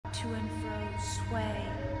to and fro sway.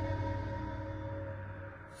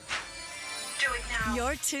 Do it now.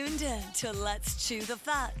 You're tuned in to Let's Chew the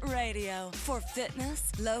Fat Radio for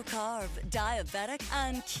fitness, low carb, diabetic,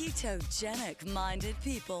 and ketogenic minded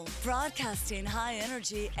people. Broadcasting high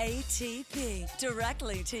energy ATP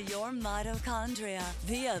directly to your mitochondria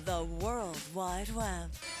via the World Wide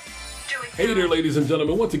Web. Hey there, ladies and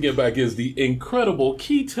gentlemen. Once again, back is the incredible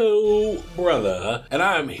Keto Brother, and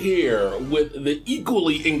I'm here with the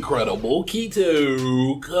equally incredible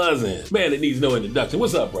Keto Cousin. Man, it needs no introduction.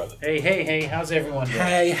 What's up, brother? Hey, how's everyone doing?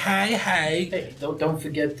 Hey. Hey, don't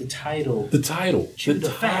forget the title. The title. Chew the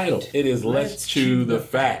title. fat. It is Let's Chew the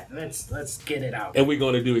Fat. Let's get it out. And we're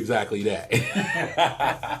going to do exactly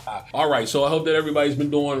that. All right, so I hope that everybody's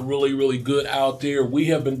been doing really, really good out there. We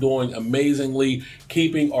have been doing amazingly,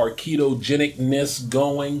 keeping our ketogenicness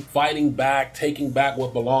going, fighting back, taking back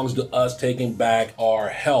what belongs to us, taking back our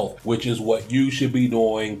health, which is what you should be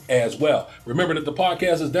doing as well. Remember that the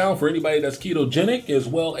podcast is down for anybody that's ketogenic as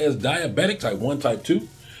well as diabetic, type 1, type 2.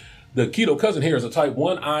 The Keto Cousin here is a type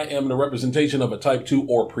 1. I am the representation of a type 2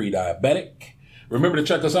 or pre-diabetic. Remember to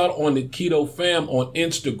check us out on the Keto Fam on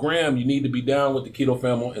Instagram. You need to be down with the Keto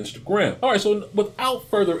Fam on Instagram. All right, so without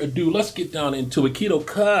further ado, let's get down into it. Keto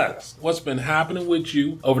Cuz, what's been happening with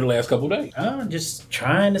you over the last couple of days? Just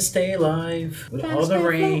trying to stay alive with all the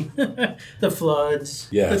rain, the floods,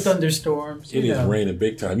 the thunderstorms. It is raining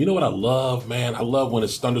big time. You know what I love, man? I love when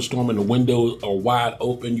it's thunderstorming, the windows are wide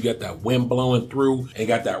open, you got that wind blowing through, and you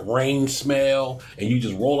got that rain smell, and you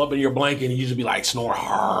just roll up in your blanket and you just be like snore,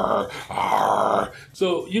 arr.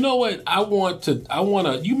 So, you know what? I want to,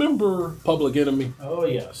 you remember Public Enemy? Oh,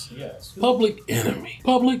 yes. Public Enemy.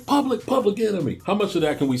 Public Enemy. How much of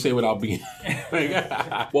that can we say without being?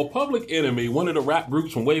 Well, Public Enemy, one of the rap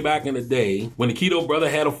groups from way back in the day, when the Keto Brother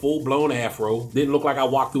had a full-blown afro, didn't look like I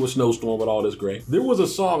walked through a snowstorm with all this gray. There was a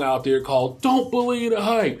song out there called Don't Believe the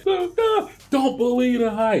Hype. Don't Believe the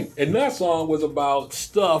Hype. And that song was about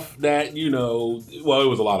stuff that, it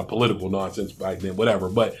was a lot of political nonsense back then, whatever.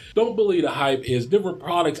 But Don't Believe the Hype is different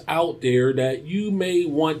products out there that you may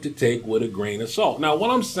want to take with a grain of salt. Now, what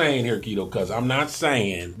I'm saying here, Keto Cuz, I'm not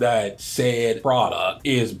saying that said product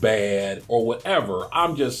is bad or whatever.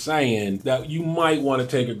 I'm just saying that you might want to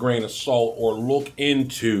take a grain of salt or look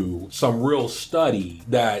into some real study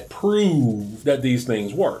that prove that these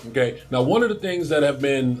things work, okay? Now, one of the things that have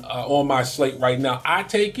been on my slate right now, I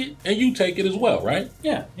take it and you take it as well, right?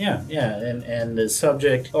 Yeah. And the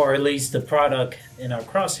subject, or at least the product in our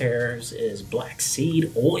crosshairs, is black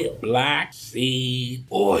seed oil. Black seed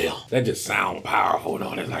oil. That just sounds powerful,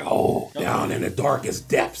 don't it? Like, down in the darkest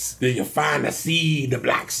depths, then you find the seed, the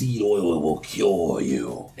black seed oil will cure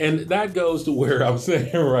you. And that goes to where I'm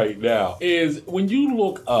saying right now, is when you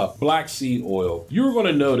look up black seed oil, you're going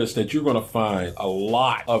to notice that you're going to find a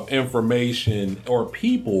lot of information or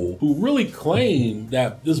people who really claim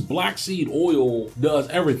that this black seed oil does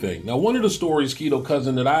everything. Now, one of the stories, Keto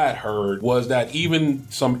Cousin, that I had heard was that even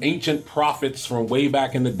some ancient prophets from way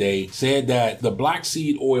back in the day said that the black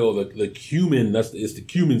seed oil, the cumin, it's the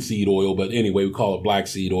cumin seed oil, but anyway, we call it black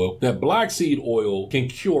seed oil, that black seed oil can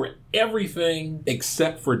cure everything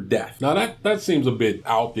except for death. Now that seems a bit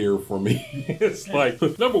out there for me. It's like,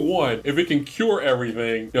 number one, if it can cure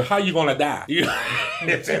everything, how you gonna die?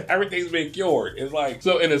 Everything's been cured. It's like,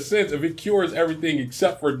 so in a sense, if it cures everything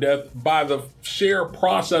except for death, by the sheer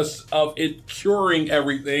process of it curing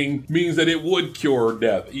everything means that it would cure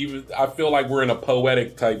death. Even I feel like we're in a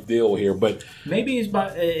poetic type deal here, but maybe it's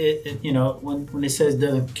by when it says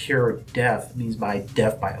doesn't cure death, it means by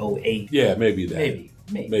death by old age. Yeah, maybe that.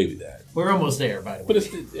 Maybe that. We're almost there, by the way. But it's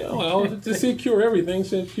to cure everything,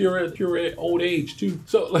 since cure at old age too.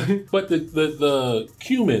 So, but the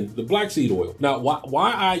cumin, the black seed oil. Now,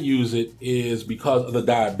 why I use it is because of the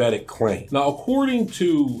diabetic claim. Now, according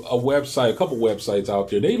to a couple websites out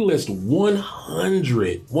there, they list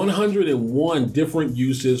 101 different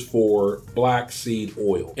uses for black seed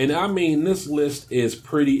oil, and I mean this list is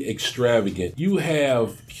pretty extravagant. You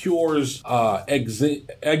have cures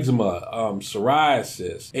eczema,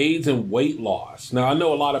 psoriasis, AIDS and weight loss. Now, I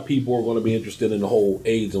know a lot of people are going to be interested in the whole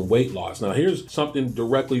AIDS and weight loss. Now, here's something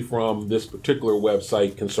directly from this particular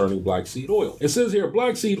website concerning black seed oil. It says here,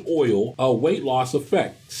 black seed oil, a weight loss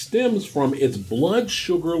effect, stems from its blood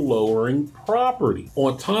sugar lowering property.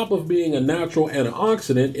 On top of being a natural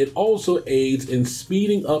antioxidant, it also aids in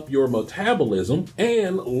speeding up your metabolism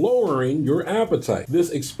and lowering your appetite. This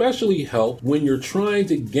especially helps when you're trying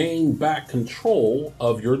to gain back control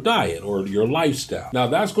of your diet or your lifestyle. Now,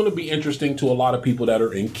 that's going to be interesting to a lot of people that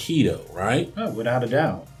are in keto, right? Oh, without a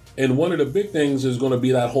doubt. And one of the big things is going to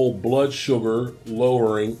be that whole blood sugar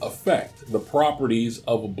lowering effect, the properties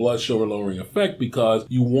of a blood sugar lowering effect, because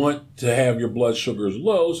you want to have your blood sugars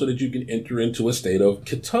low so that you can enter into a state of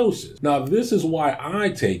ketosis. Now, this is why I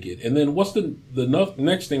take it. And then what's the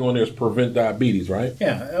next thing on there is prevent diabetes, right?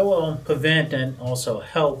 Yeah, well, prevent and also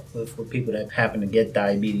help for people that happen to get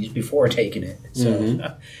diabetes before taking it.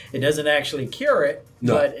 So it doesn't actually cure it,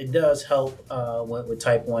 but it does help with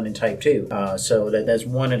type 1 and type 2. So that's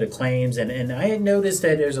one of the claims. And I had noticed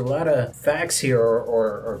that there's a lot of facts here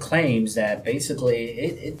or claims that basically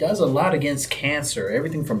it does a lot against cancer.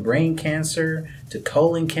 Everything from brain cancer to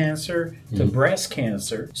colon cancer to breast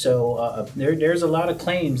cancer. So there's a lot of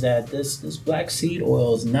claims that this black seed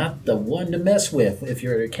oil is not the one to mess with if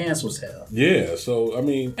you're a cancer cell. Yeah, so, I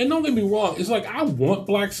mean, and don't get me wrong, it's like I want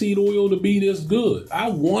black seed oil to be this good. I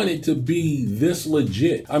want it to be this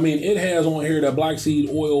legit. I mean, it has on here that black seed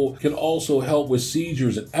oil can also help with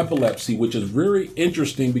seizures and epilepsy, which is very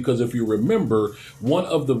interesting because if you remember, one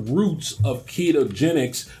of the roots of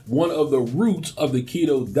ketogenics, one of the roots of the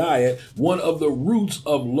keto diet, one of the roots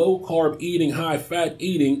of low carb eating, high fat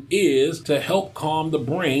eating is to help calm the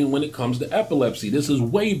brain when it comes to epilepsy. This is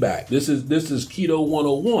way back. This is keto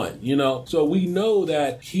 101, you know? So we know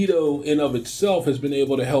that keto in of itself has been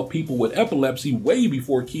able to help people with epilepsy way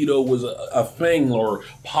before keto was a thing or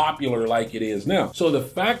popular like it is now. So the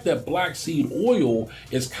fact that black seed oil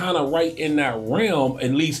is kind of right in that realm,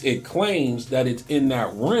 at least it claims that it's in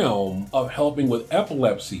that realm of helping with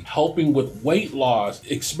epilepsy, helping with weight loss,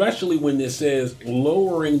 especially when it says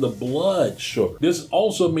lowering the blood sugar. This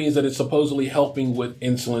also means that it's supposedly helping with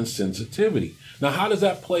insulin sensitivity. Now, how does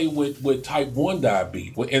that play with type 1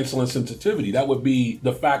 diabetes, with insulin sensitivity? That would be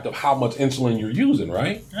the fact of how much insulin you're using,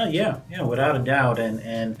 right? Yeah, without a doubt.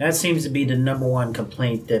 And that seems to be the number one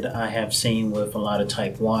complaint that I have seen with a lot of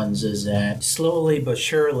type 1s is that slowly but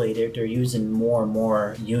surely they're using more and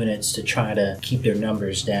more units to try to keep their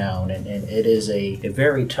numbers down. And it is a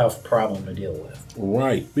very tough problem to deal with.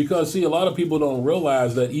 Right. Because, see, a lot of people don't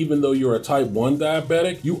realize that even though you're a type 1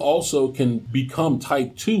 diabetic, you also can become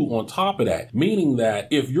type 2 on top of that. Meaning that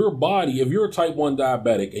if you're a type 1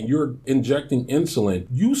 diabetic and you're injecting insulin,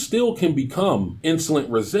 you still can become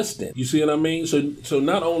insulin resistant. You see what I mean? So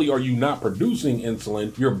not only are you not producing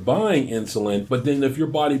insulin, you're buying insulin, but then if your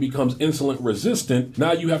body becomes insulin resistant,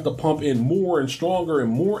 now you have to pump in more and stronger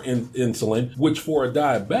and more insulin, which for a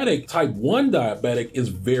diabetic, type 1 diabetic is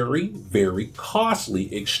very, very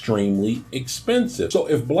costly, extremely expensive. So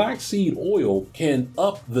if black seed oil can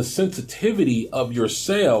up the sensitivity of your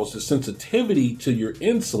cells, the sensitivity to your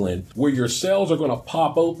insulin, where your cells are going to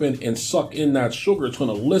pop open and suck in that sugar, it's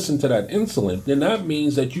going to listen to that insulin, then that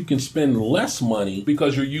means that you can spend less money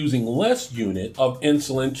because you're using less unit of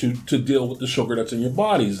insulin to deal with the sugar that's in your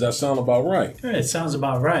body. Does that sound about right? It sounds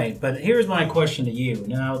about right. But here's my question to you.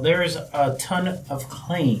 Now, there's a ton of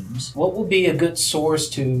claims. What would be a good source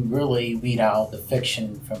to really weed out the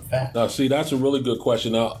fiction from fact? Now, see, that's a really good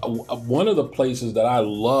question. Now, one of the places that I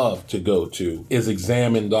love to go to is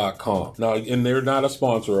examine.com. Now, and they're not a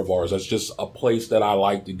sponsor of ours. That's just a place that I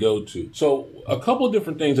like to go to. So a couple of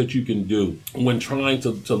different things that you can do when trying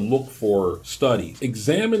to look for studies.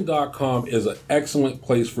 Examine.com is an excellent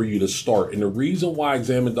place for you to start. And the reason why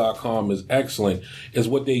examine.com is excellent is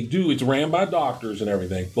what they do. It's ran by doctors and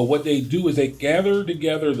everything. But what they do is they gather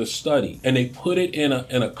together the study and they put it in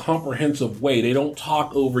a comprehensive way. They don't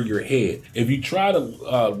talk over your head. If you try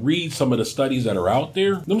to read some of the studies that are out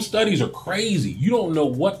there, them studies are crazy. You don't know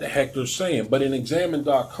what the heck they're saying. But in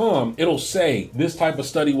examine.com, it'll say this type of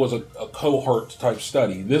study was a cohort type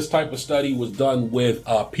study. This type of study was done with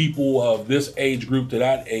people of this age group to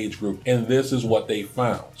that age group, and this is what they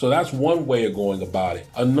found. So that's one way of going about it.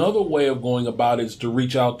 Another way of going about it is to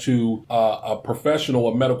reach out to a professional,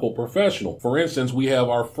 a medical professional. For instance, we have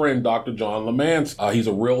our friend Dr. John Lemansky. He's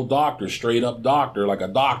a real doctor, straight up doctor, like a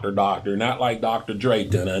doctor, not like Dr. Dre.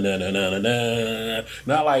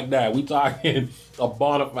 Not like that. We talking a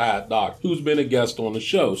bona fide doctor who's been a guest on the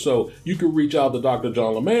show. So you can reach out to Dr.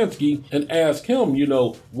 John Lemansky and ask him,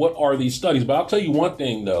 what are these studies? But I'll tell you one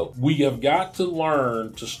thing, though. We have got to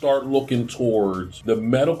learn to start looking towards the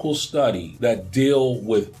medical study that deal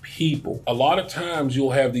with people. A lot of times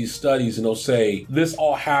you'll have these studies and they'll say, this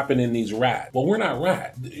all happened in these rats. Well, we're not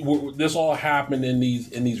rats. This all happened in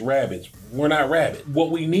these rabbits. We're not rabbit. What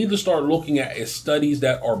we need to start looking at is studies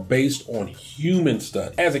that are based on human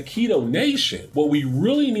studies. As a keto nation, what we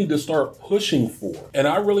really need to start pushing for, and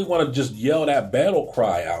I really want to just yell that battle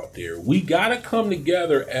cry out there, we got to come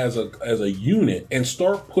together as a unit and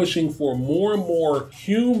start pushing for more and more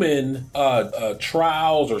human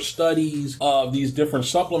trials or studies of these different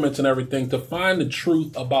supplements and everything to find the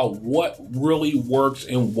truth about what really works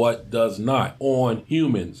and what does not on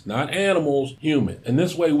humans, not animals, humans. And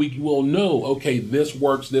this way we will know, okay, this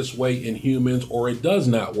works this way in humans or it does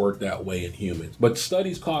not work that way in humans. But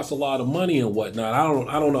studies cost a lot of money and whatnot.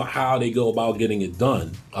 I don't know how they go about getting it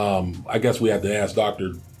done. I guess we have to ask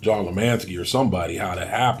Dr. John Lemansky or somebody how that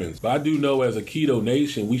happens. But I do know as a Keto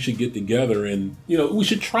Nation, we should get together and, we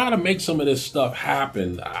should try to make some of this stuff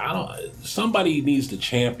happen. Somebody needs to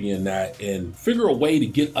champion that and figure a way to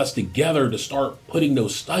get us together to start putting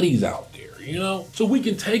those studies out there, so we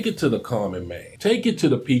can take it to the common man, take it to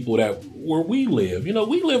the people that where we live.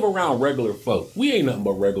 We live around regular folk. We ain't nothing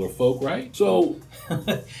but regular folk, right? So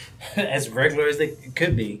as regular as they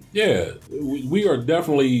could be. Yeah, we are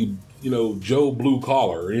definitely, Joe Blue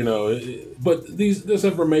Collar, but this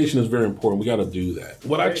information is very important. We got to do that.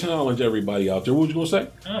 What I challenge everybody out there, what was you going to say?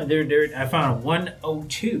 I found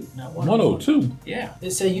 102, not 101. 102? Yeah. They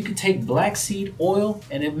say you can take black seed oil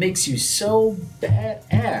and it makes you so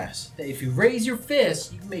badass that if you raise your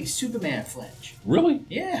fist, you can make Superman flinch. Really?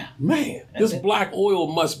 Yeah. Man, this black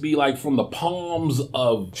oil must be like from the palms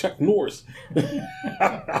of Chuck Norris.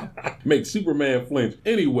 Make Superman flinch.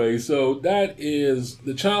 Anyway, so that is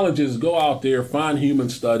the challenge is go out there, find human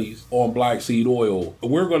studies on black seed oil.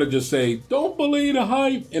 We're going to just say, don't believe the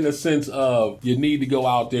hype in the sense of you need to go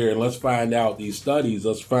out there and let's find out these studies.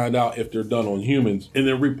 Let's find out if they're done on humans and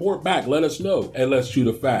then report back. Let us know and let's shoot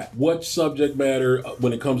a fact. What subject matter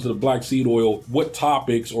when it comes to the black seed oil, what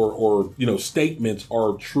topics or statements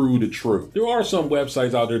are true to true. There are some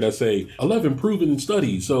websites out there that say 11 proven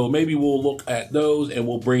studies. So maybe we'll look at those and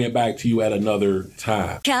we'll bring it back to you at another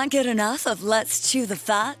time. Can't get enough of Let's Chew the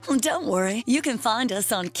Fat? Well, don't worry. You can find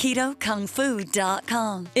us on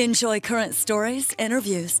KetoKungFu.com. Enjoy current stories,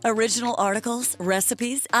 interviews, original articles,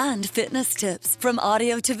 recipes, and fitness tips. From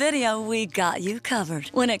audio to video, we got you covered.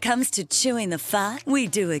 When it comes to chewing the fat, we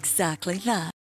do exactly that.